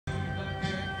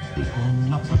y con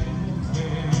la frente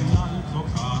en alto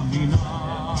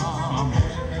caminamos,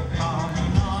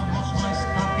 caminamos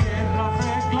nuestra tierra a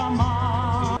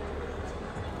reclamar.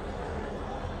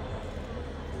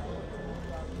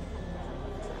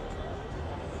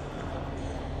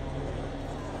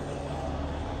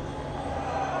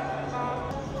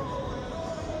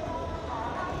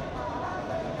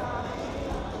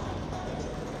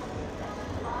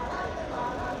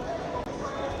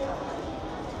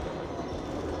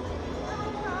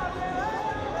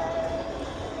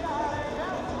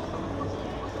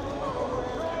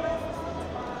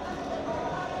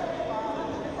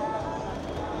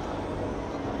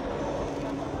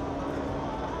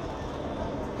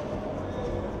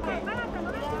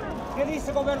 ¿Qué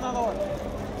dice, gobernador?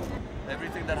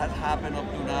 Everything that has happened up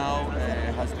to now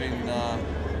has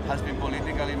been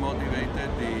politically motivated.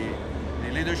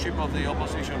 The leadership of the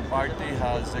opposition party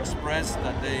has expressed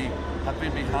that they have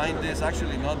been behind this,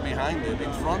 actually not behind it,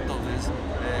 in front of this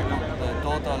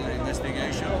total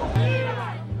investigation.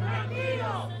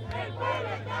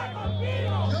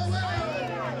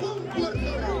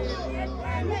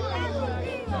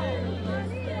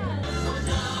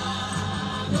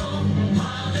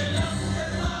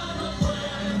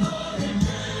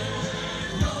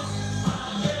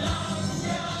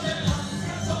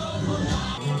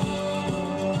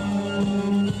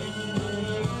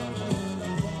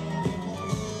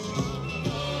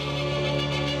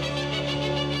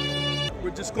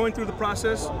 We're just going through the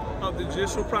process of the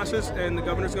judicial process, and the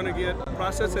governor's going to get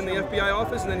processed in the FBI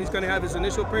office, and then he's going to have his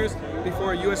initial appearance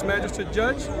before a U.S. magistrate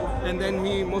judge, and then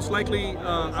he most likely,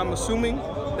 I'm assuming,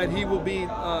 that he will be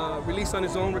released on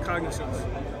his own recognizance.